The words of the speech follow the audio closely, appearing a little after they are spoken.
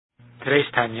Today's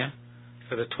Tanya,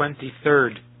 for the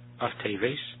 23rd of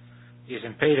Teves, is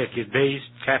in Perek Yud Beis,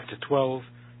 chapter 12,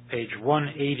 page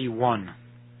 181,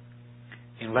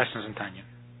 in Lessons in Tanya.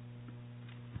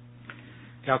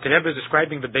 The Alter Rebbe is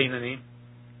describing the Beinani,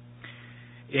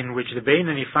 in which the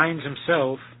Beinani finds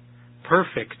himself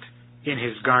perfect in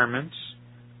his garments,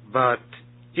 but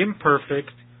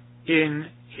imperfect in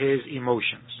his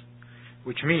emotions,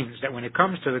 which means that when it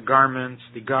comes to the garments,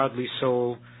 the godly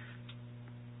soul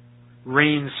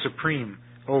reigns supreme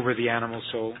over the animal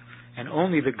soul, and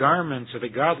only the garments of the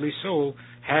godly soul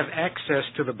have access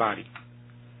to the body.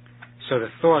 So the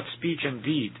thought, speech, and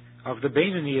deed of the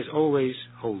Beinani is always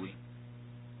holy,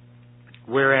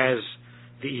 whereas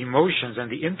the emotions and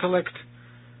the intellect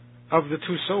of the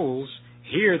two souls,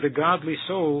 here the godly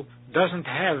soul doesn't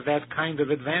have that kind of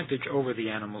advantage over the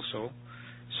animal soul,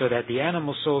 so that the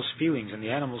animal soul's feelings and the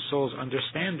animal soul's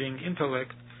understanding,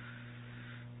 intellect,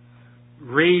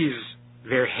 raise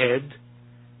their head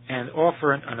and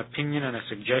offer an opinion and a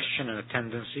suggestion and a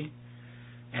tendency,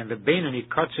 and the Beinani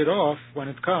cuts it off when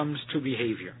it comes to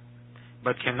behavior,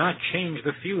 but cannot change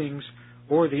the feelings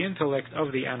or the intellect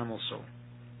of the animal soul.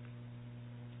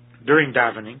 During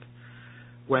davening,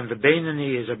 when the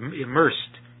Beinani is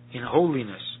immersed in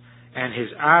holiness and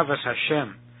his Avas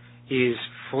Hashem is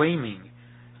flaming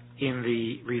in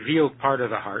the revealed part of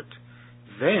the heart,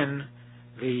 then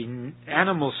the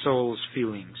animal soul's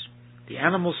feelings, the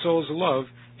animal soul's love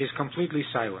is completely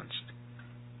silenced,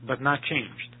 but not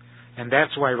changed. And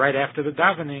that's why right after the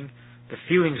davening, the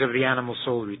feelings of the animal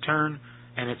soul return,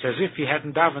 and it's as if he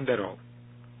hadn't davened at all,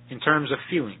 in terms of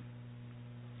feeling.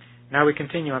 Now we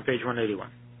continue on page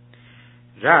 181.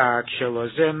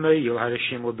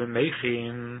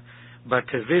 But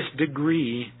to this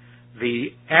degree,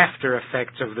 the after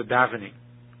effects of the davening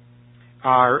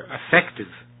are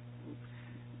effective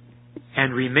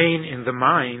and remain in the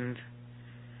mind,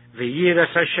 and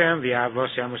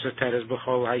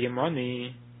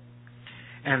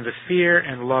the fear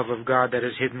and love of God that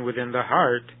is hidden within the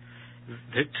heart,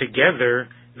 together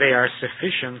they are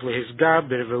sufficient.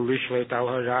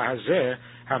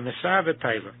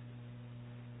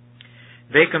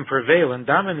 They can prevail and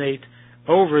dominate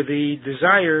over the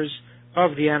desires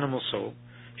of the animal soul,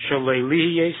 so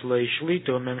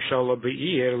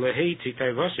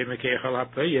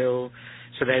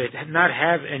that it not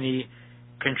have any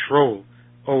control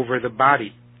over the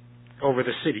body, over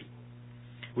the city,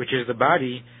 which is the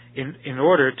body, in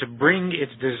order to bring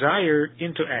its desire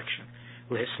into action.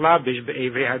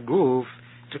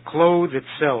 To clothe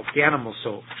itself, the animal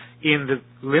soul, in the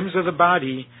limbs of the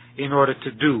body in order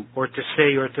to do, or to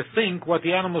say, or to think what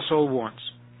the animal soul wants.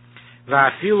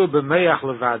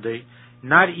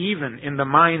 Not even in the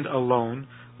mind alone,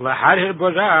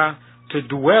 to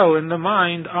dwell in the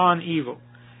mind on evil.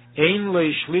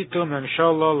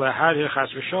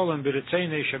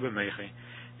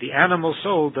 The animal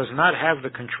soul does not have the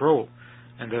control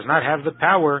and does not have the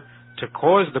power to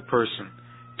cause the person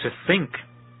to think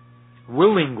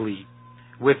willingly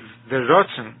with the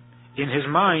rotzen in his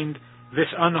mind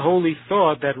this unholy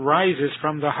thought that rises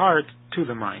from the heart to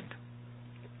the mind.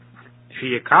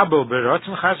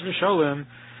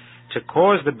 To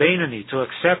cause the Beinani to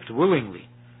accept willingly,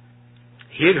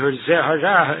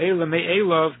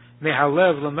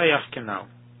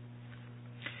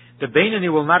 the Beinani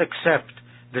will not accept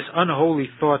this unholy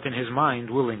thought in his mind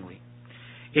willingly.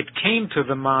 It came to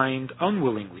the mind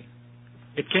unwillingly.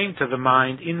 It came to the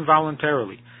mind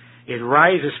involuntarily. It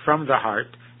rises from the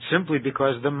heart simply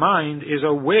because the mind is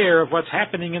aware of what's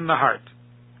happening in the heart.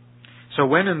 So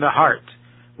when in the heart,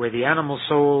 where the animal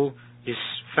soul is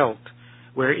felt,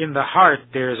 where in the heart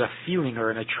there is a feeling or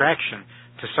an attraction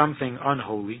to something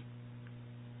unholy,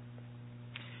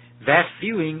 that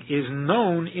feeling is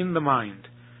known in the mind.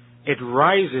 It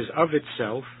rises of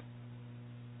itself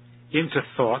into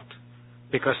thought,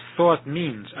 because thought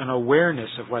means an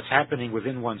awareness of what's happening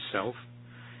within oneself,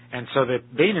 and so the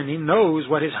Beinani knows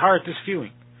what his heart is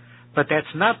feeling. But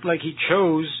that's not like he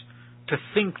chose to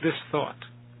think this thought.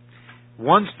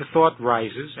 Once the thought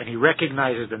rises, and he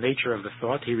recognizes the nature of the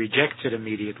thought, he rejects it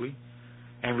immediately,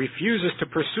 and refuses to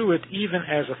pursue it even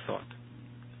as a thought.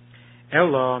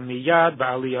 Elo miyad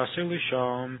ba'aliyaseh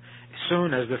lisham, as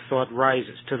soon as the thought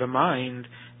rises to the mind,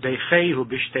 deichehu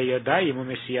b'shtei yadayim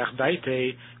u'mesiach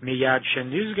daite miyad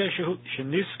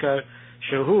shenizka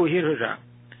shehu hirura.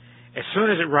 As soon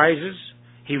as it rises,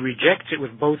 he rejects it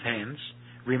with both hands,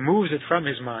 removes it from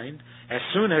his mind, as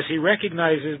soon as he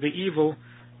recognizes the evil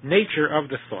nature of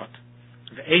the thought.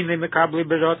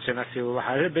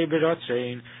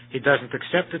 He doesn't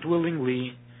accept it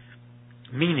willingly,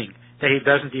 meaning that he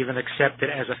doesn't even accept it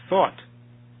as a thought.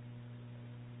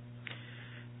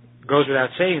 goes without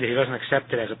saying that he doesn't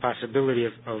accept it as a possibility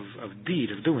of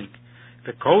deed, of doing.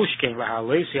 The koshkein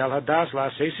lahalesi al hadas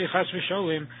laasesi chas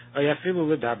v'sholim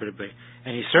ayafilu ledaber be,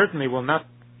 and he certainly will not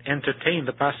entertain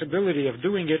the possibility of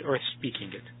doing it or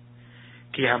speaking it.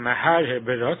 Ki hamahar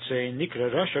berotze nikra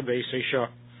rosha beiseisha.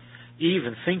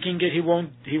 Even thinking it, he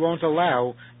won't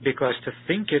allow, because to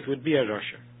think it would be a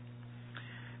rosha.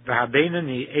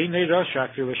 V'habeinani einei rosha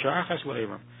afilu sha'achas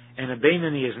lo'elam, and a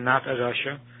beinani is not a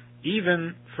rosha,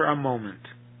 even for a moment.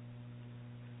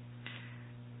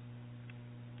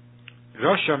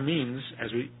 Rasha means,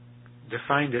 as we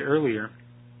defined it earlier,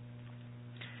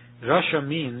 Rasha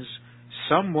means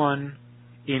someone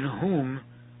in whom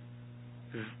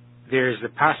there is the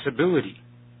possibility,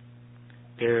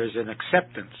 there is an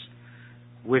acceptance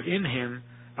within him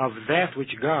of that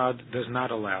which God does not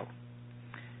allow.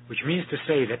 Which means to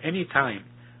say that any time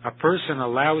a person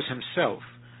allows himself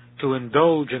to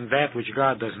indulge in that which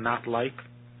God does not like,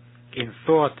 in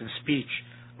thought, in speech,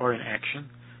 or in action,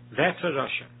 that's a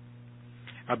Rasha.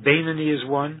 A Beinani is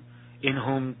one in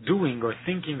whom doing or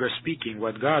thinking or speaking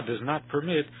what God does not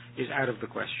permit is out of the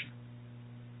question.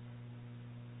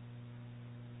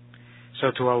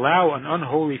 So to allow an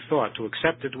unholy thought, to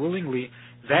accept it willingly,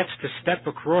 that's to step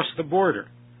across the border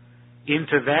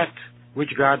into that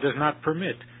which God does not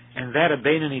permit. And that a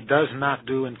Beinani does not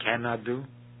do and cannot do,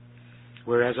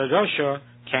 whereas a Rasha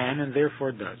can and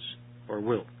therefore does, or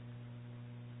will.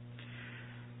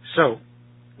 So,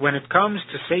 when it comes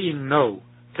to saying no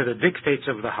to the dictates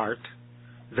of the heart,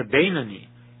 the Beinani,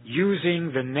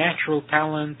 using the natural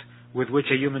talent with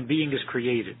which a human being is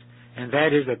created, and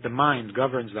that is that the mind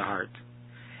governs the heart,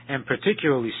 and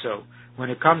particularly so when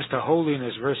it comes to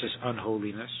holiness versus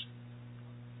unholiness,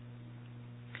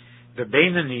 the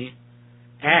Beinani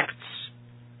acts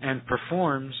and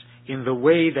performs in the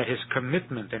way that his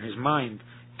commitment and his mind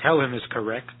tell him is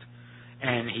correct,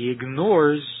 and he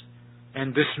ignores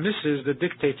and dismisses the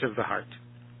dictates of the heart.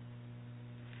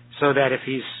 So that if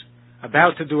he's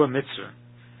about to do a mitzvah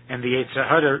and the Yetzer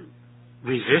Hara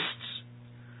resists,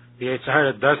 the Yetzer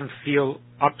Hara doesn't feel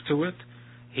up to it,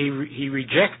 he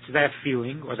rejects that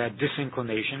feeling or that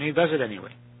disinclination, and he does it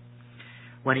anyway.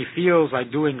 When he feels like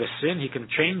doing a sin, he can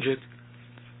change it.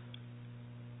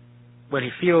 When he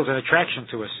feels an attraction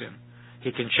to a sin,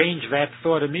 he can change that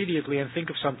thought immediately and think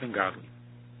of something godly.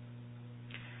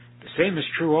 The same is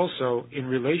true also in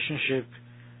relationship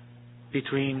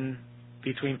between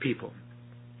people.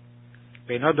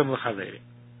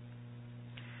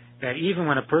 That even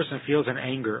when a person feels an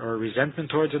anger or a resentment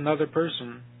towards another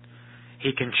person,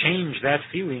 he can change that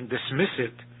feeling, dismiss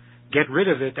it, get rid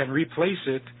of it, and replace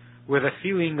it with a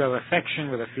feeling of affection,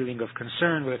 with a feeling of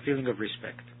concern, with a feeling of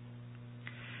respect.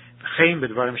 The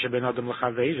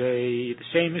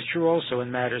same is true also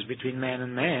in matters between man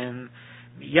and man.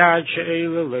 As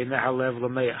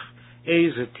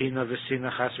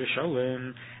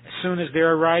soon as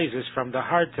there arises from the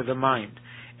heart to the mind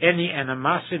any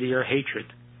animosity or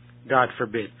hatred, God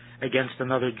forbid, against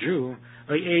another Jew,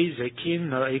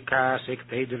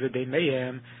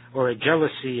 or a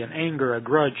jealousy, an anger, a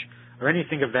grudge, or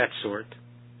anything of that sort,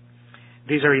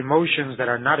 these are emotions that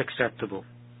are not acceptable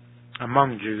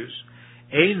among Jews.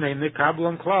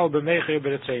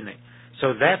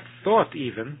 So that thought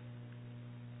even,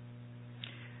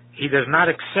 he does not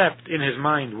accept in his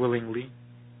mind willingly,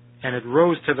 and it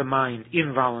rose to the mind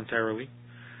involuntarily.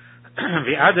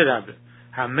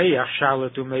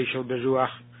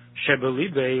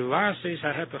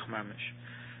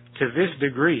 To this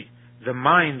degree, the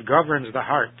mind governs the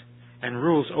heart and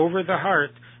rules over the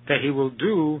heart, that he will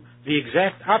do the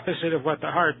exact opposite of what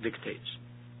the heart dictates.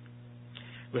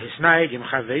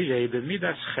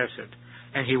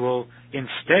 And he will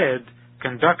instead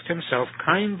conduct himself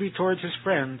kindly towards his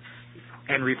friend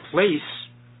and replace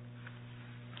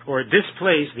or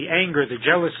displace the anger, the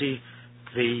jealousy,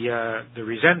 the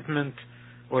resentment,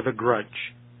 or the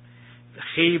grudge.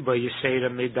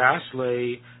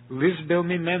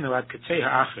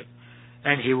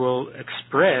 And he will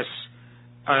express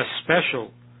a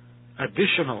special,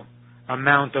 additional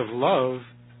amount of love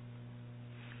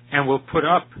and will put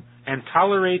up and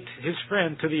tolerate his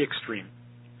friend to the extreme.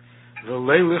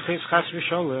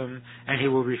 And he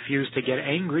will refuse to get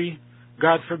angry,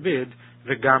 God forbid,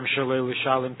 and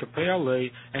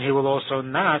he will also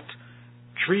not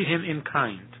treat him in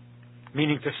kind.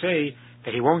 Meaning to say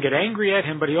that he won't get angry at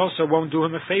him, but he also won't do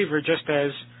him a favor just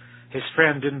as his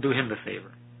friend didn't do him the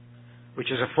favor,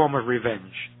 which is a form of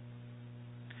revenge.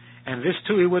 And this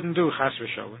too he wouldn't do, chas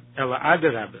v'sholem. Ela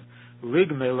adarabah,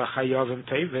 ligme l'chayavim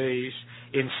teves.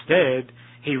 Instead,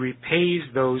 he repays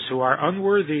those who are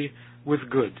unworthy with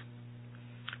good.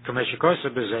 As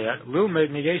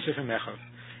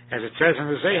it says in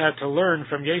the Zayah, to learn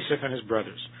from Yosef and his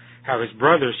brothers, how his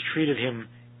brothers treated him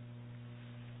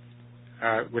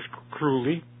with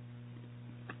cruelly,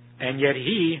 and yet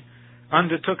he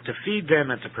undertook to feed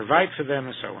them and to provide for them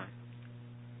and so on.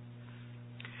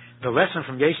 The lesson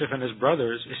from Yosef and his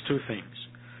brothers is two things.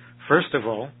 First of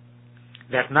all,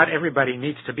 that not everybody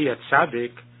needs to be a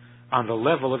tzaddik on the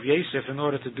level of Yosef in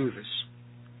order to do this.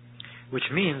 Which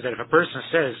means that if a person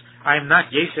says, I am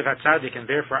not Yosef HaTzadik and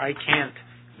therefore I can't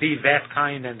be that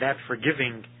kind and that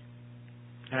forgiving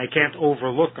and I can't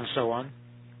overlook and so on.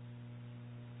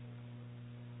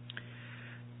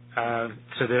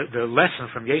 So the lesson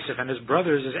from Yosef and his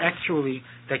brothers is actually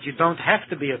that you don't have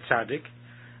to be a tzaddik.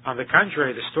 On the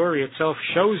contrary, the story itself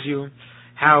shows you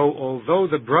how, although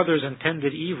the brothers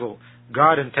intended evil,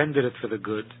 God intended it for the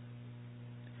good.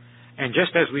 And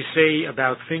just as we say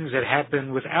about things that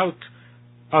happen without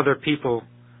other people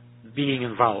being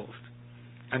involved,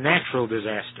 a natural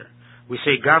disaster, we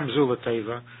say Gam zu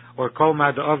l'teva, or Kol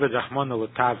ma da'ovid Rahmana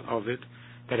l'tav ovid,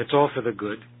 that it's all for the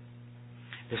good.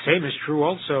 The same is true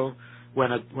also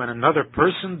when another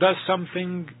person does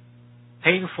something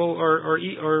painful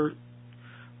or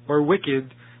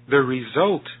wicked. The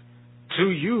result to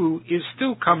you is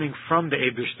still coming from the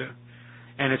Eibishter,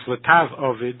 and it's l'tav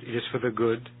ovid. It is for the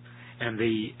good, and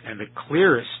the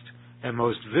clearest and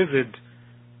most vivid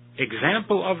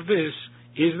example of this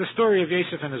is the story of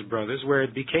Yosef and his brothers, where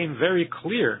it became very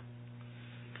clear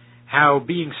how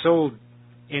being sold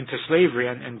into slavery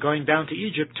and going down to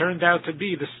Egypt turned out to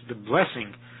be the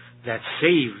blessing that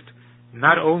saved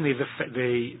not only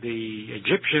the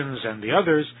Egyptians and the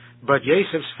others, but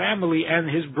Yosef's family and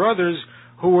his brothers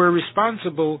who were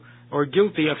responsible or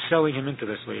guilty of selling him into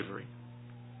the slavery.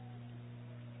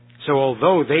 So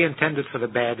although they intended for the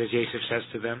bad, as Yosef says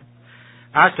to them,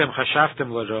 Atem chashavtem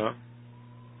l'ra,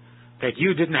 that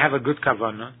you didn't have a good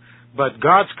kavanah, but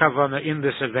God's kavanah in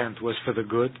this event was for the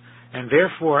good, and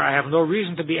therefore I have no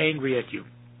reason to be angry at you.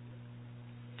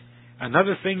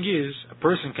 Another thing is, a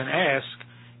person can ask,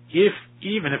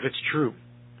 even if it's true,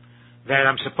 that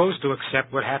I'm supposed to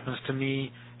accept what happens to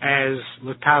me as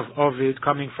l'tav ovid,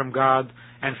 coming from God,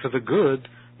 and for the good,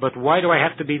 but why do I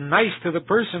have to be nice to the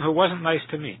person who wasn't nice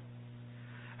to me?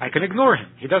 I can ignore him.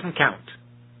 He doesn't count.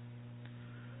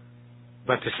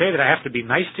 But to say that I have to be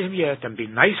nice to him yet and be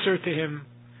nicer to him,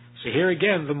 so here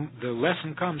again the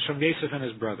lesson comes from Yosef and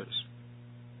his brothers.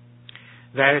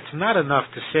 That it's not enough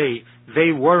to say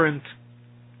they weren't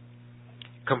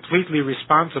completely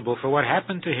responsible for what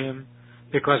happened to him,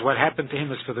 because what happened to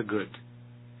him is for the good,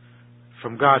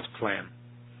 from God's plan.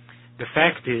 The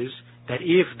fact is that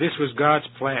if this was God's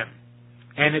plan,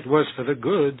 and it was for the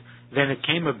good, then it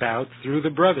came about through the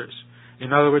brothers.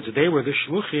 In other words, they were the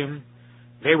shluchim,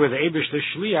 they were the Eibush, the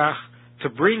shliach, to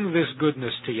bring this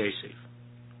goodness to Yosef.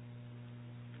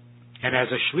 And as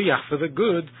a shliach for the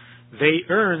good, they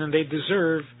earn and they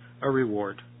deserve a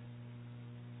reward.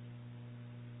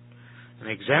 An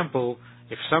example,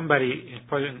 if somebody,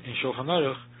 in Shulchan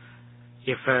Aruch,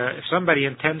 if somebody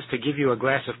intends to give you a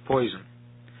glass of poison,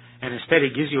 and instead he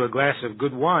gives you a glass of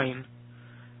good wine,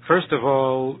 first of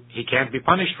all, he can't be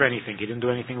punished for anything. He didn't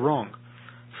do anything wrong.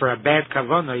 For a bad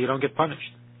kavanah, you don't get punished.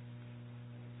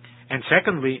 And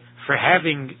secondly, for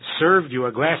having served you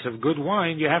a glass of good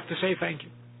wine, you have to say thank you.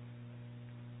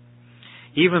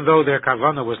 Even though their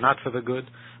kavanah was not for the good,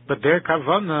 but their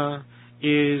kavanah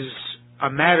is a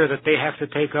matter that they have to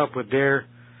take up with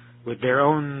their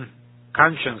own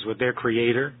conscience, with their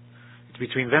Creator. It's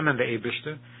between them and the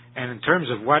Eibishter. And in terms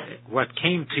of what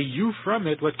came to you from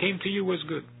it, what came to you was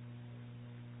good.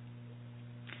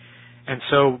 And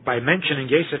so, by mentioning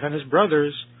Yosef and his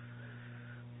brothers,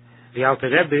 the Alter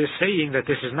Rebbe is saying that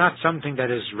this is not something that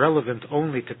is relevant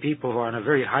only to people who are on a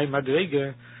very high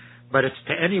madrega, but it's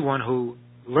to anyone who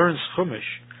learns Chumash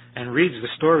and reads the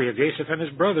story of Yosef and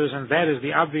his brothers, and that is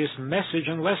the obvious message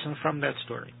and lesson from that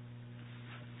story.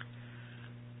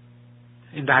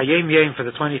 In the Hayom Yom for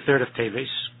the 23rd of Teves,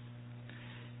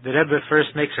 the Rebbe first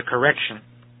makes a correction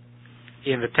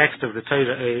in the text of the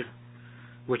Torah,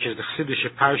 which is the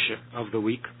Chassidus Parsha of the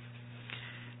week.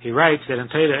 He writes that in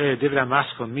Torah Divra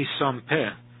Maschil Misom Peh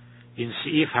in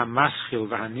Seif HaMaschil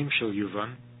VaHanimshel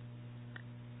Yuvan,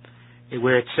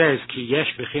 where it says Ki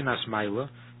Yesh Bechinas Maila,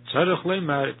 Tzarech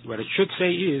Leimar, what it should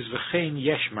say is V'chein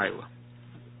Yesh Maila.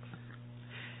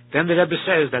 Then the Rebbe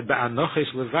says that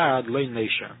Ba'anoches Levad Lei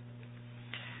Neisha,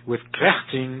 with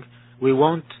krechting we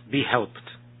won't be helped.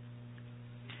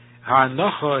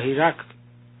 Ha'anocha Hirak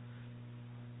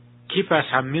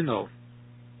Kipas HaMinol,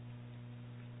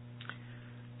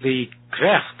 the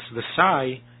krecht, the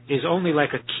sigh, is only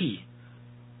like a key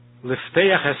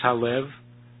Lifteach es halev,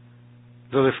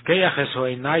 v'lifkeach es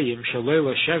ho'enayim shaloi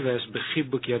l'sheves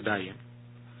b'chibuk yadayim.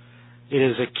 It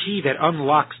is a key that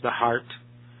unlocks the heart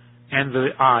and the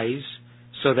eyes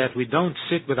so that we don't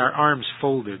sit with our arms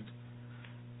folded.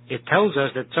 It tells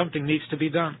us that something needs to be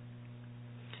done.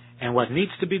 And what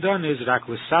needs to be done is rak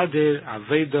l'sadir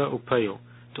aveda upeil,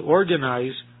 to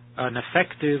organize an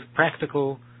effective,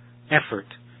 practical effort.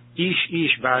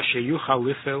 Ish ba'asher yuchal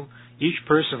lifel, each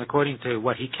person according to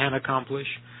what he can accomplish.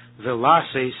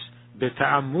 V'lases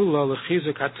beta'amula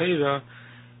l'chizuk ha'teira,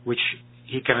 which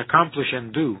he can accomplish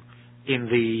and do in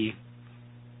the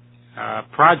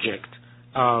project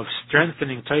of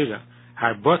strengthening Torah,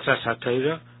 harbotzas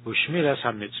ha'Torah u'shmiras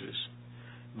ha'mitzvahs,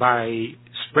 by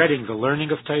spreading the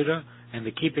learning of Torah and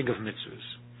the keeping of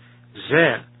mitzvahs.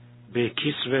 Zeh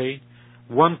be'kisvei,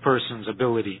 one person's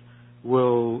ability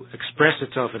will express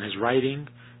itself in his writing,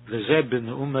 v'zeh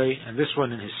b'ne'umei, and this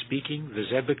one in his speaking,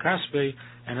 v'zeh be'kasvei,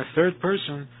 and a third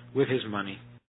person with his money.